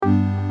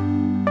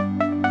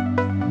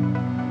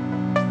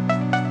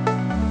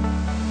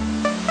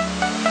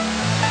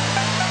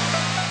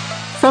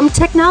From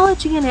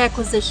technology and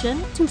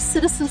acquisition to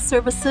citizen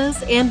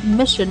services and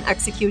mission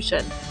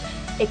execution,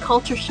 a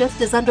culture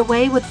shift is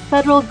underway with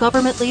federal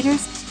government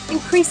leaders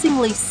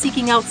increasingly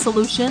seeking out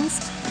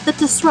solutions that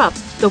disrupt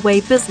the way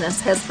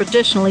business has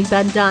traditionally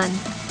been done.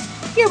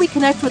 Here we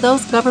connect with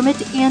those government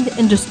and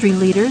industry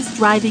leaders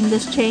driving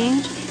this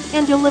change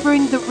and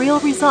delivering the real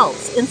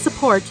results in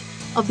support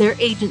of their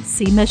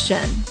agency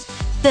mission.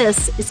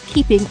 This is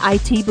Keeping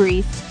IT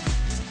Brief.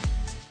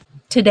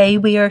 Today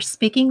we are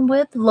speaking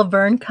with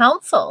Laverne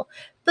Council,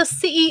 the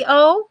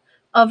CEO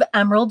of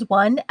Emerald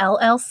One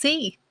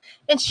LLC,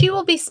 and she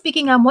will be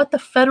speaking on what the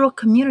federal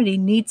community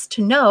needs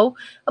to know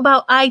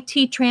about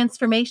IT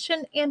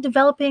transformation and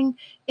developing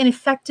an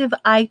effective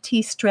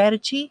IT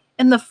strategy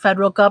in the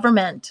federal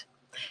government.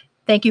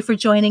 Thank you for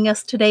joining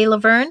us today,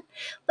 Laverne.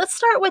 Let's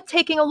start with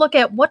taking a look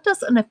at what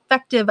does an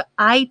effective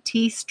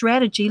IT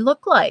strategy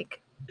look like?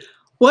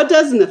 What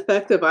does an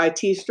effective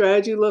IT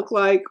strategy look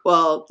like?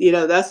 Well,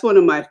 that's one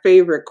of my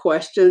favorite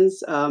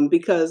questions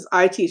because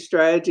IT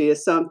strategy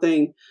is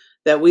something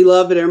that we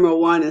love at Emerald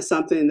One and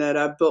something that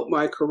I've built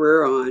my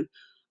career on.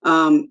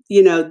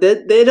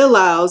 That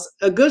allows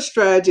a good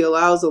strategy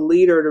allows a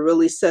leader to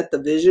really set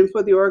the vision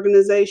for the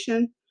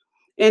organization,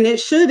 and it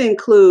should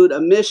include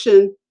a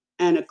mission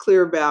and a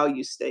clear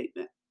value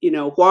statement.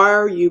 Why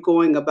are you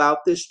going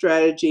about this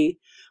strategy?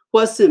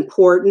 What's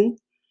important?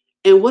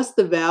 And what's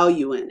the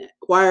value in it?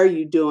 Why are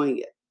you doing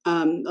it?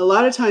 A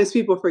lot of times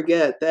people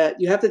forget that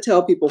you have to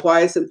tell people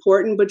why it's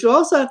important, but you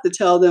also have to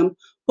tell them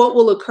what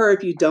will occur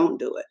if you don't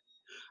do it.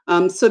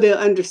 So they'll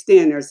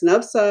understand there's an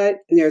upside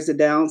and there's a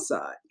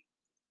downside.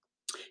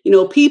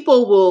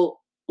 People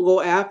will go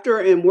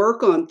after and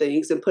work on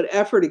things and put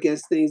effort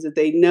against things that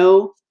they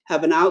know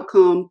have an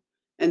outcome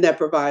and that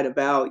provide a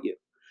value.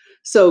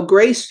 So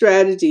great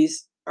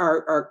strategies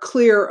are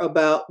clear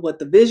about what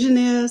the vision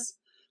is,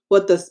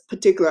 what the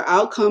particular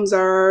outcomes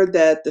are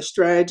that the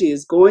strategy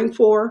is going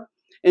for,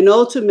 and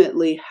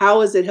ultimately,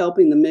 how is it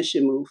helping the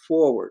mission move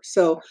forward?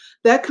 So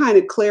that kind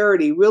of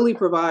clarity really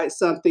provides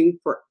something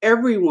for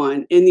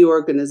everyone in the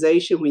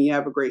organization when you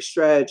have a great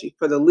strategy.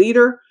 For the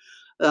leader,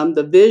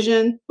 the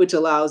vision, which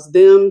allows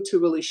them to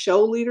really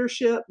show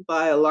leadership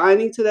by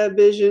aligning to that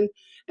vision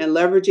and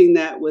leveraging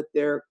that with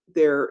their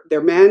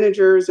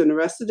managers and the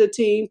rest of the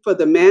team. For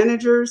the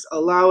managers,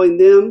 allowing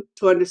them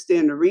to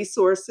understand the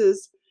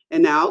resources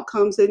and the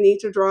outcomes they need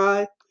to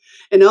drive.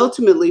 And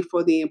ultimately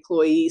for the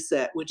employee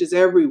set, which is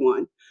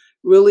everyone,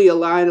 really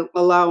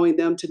allowing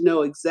them to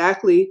know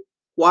exactly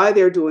why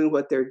they're doing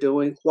what they're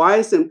doing, why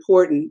it's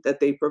important that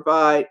they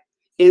provide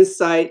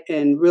insight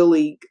and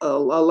really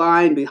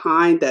align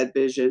behind that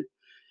vision,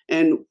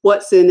 and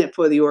what's in it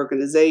for the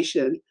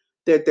organization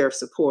that they're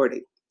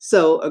supporting.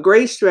 So a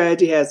great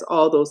strategy has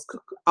all those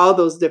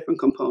different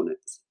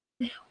components.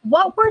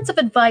 What words of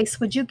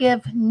advice would you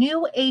give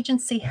new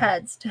agency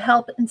heads to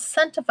help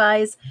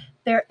incentivize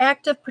their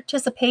active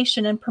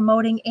participation in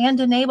promoting and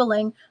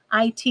enabling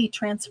IT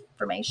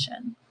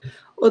transformation?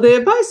 Well, the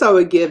advice I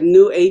would give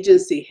new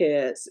agency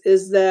heads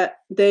is that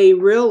they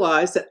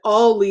realize that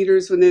all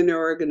leaders within their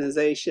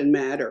organization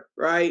matter,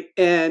 right?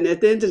 And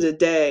at the end of the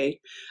day,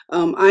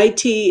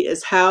 IT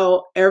is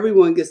how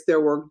everyone gets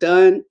their work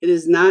done. It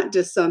is not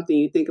just something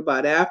you think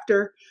about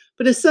after,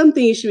 but it's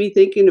something you should be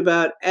thinking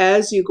about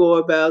as you go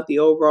about the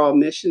overall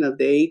mission of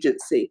the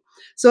agency.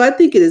 So I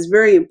think it is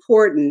very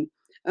important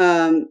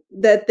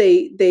that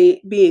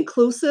they be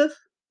inclusive,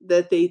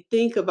 that they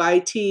think of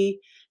IT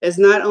as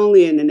not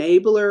only an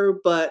enabler,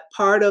 but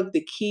part of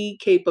the key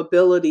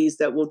capabilities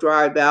that will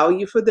drive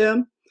value for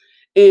them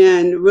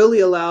and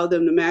really allow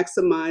them to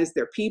maximize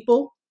their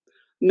people,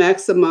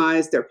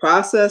 maximize their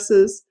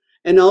processes,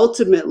 and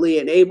ultimately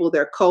enable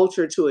their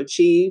culture to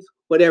achieve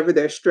whatever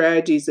their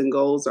strategies and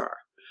goals are.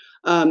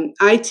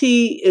 IT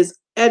is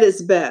at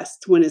its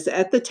best when it's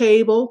at the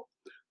table,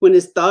 when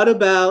it's thought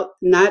about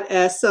not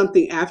as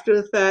something after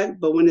the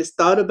fact, but when it's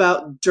thought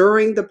about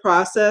during the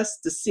process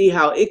to see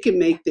how it can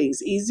make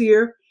things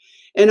easier,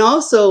 and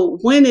also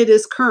when it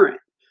is current.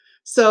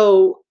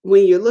 So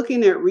when you're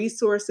looking at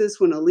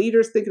resources, when a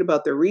leader's thinking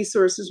about their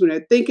resources, when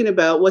they're thinking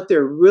about what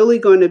they're really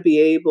going to be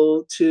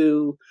able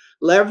to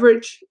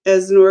leverage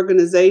as an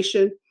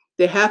organization,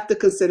 they have to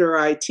consider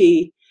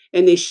IT,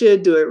 and they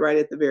should do it right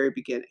at the very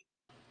beginning.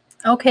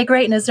 Okay,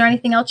 great. And is there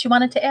anything else you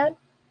wanted to add?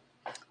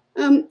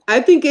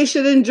 I think they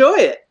should enjoy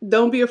it.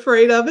 Don't be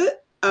afraid of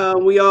it.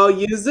 We all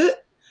use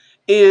it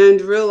and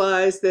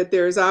realize that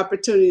there's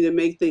opportunity to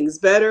make things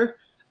better.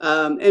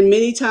 And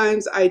many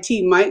times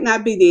IT might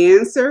not be the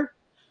answer,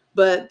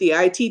 but the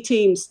IT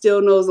team still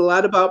knows a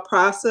lot about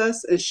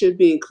process and should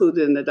be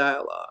included in the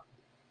dialogue.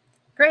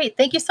 Great.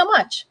 Thank you so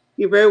much.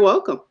 You're very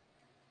welcome.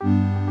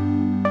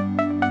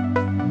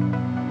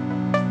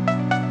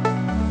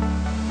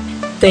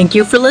 Thank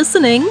you for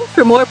listening.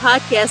 For more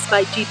podcasts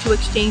by G2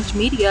 Exchange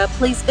Media,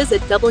 please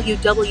visit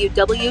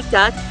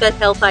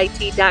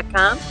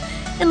www.fedhealthit.com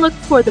and look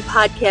for the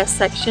podcast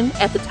section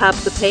at the top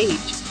of the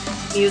page.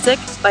 Music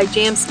by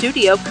Jam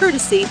Studio,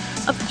 courtesy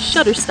of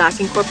Shutterstock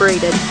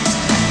Incorporated.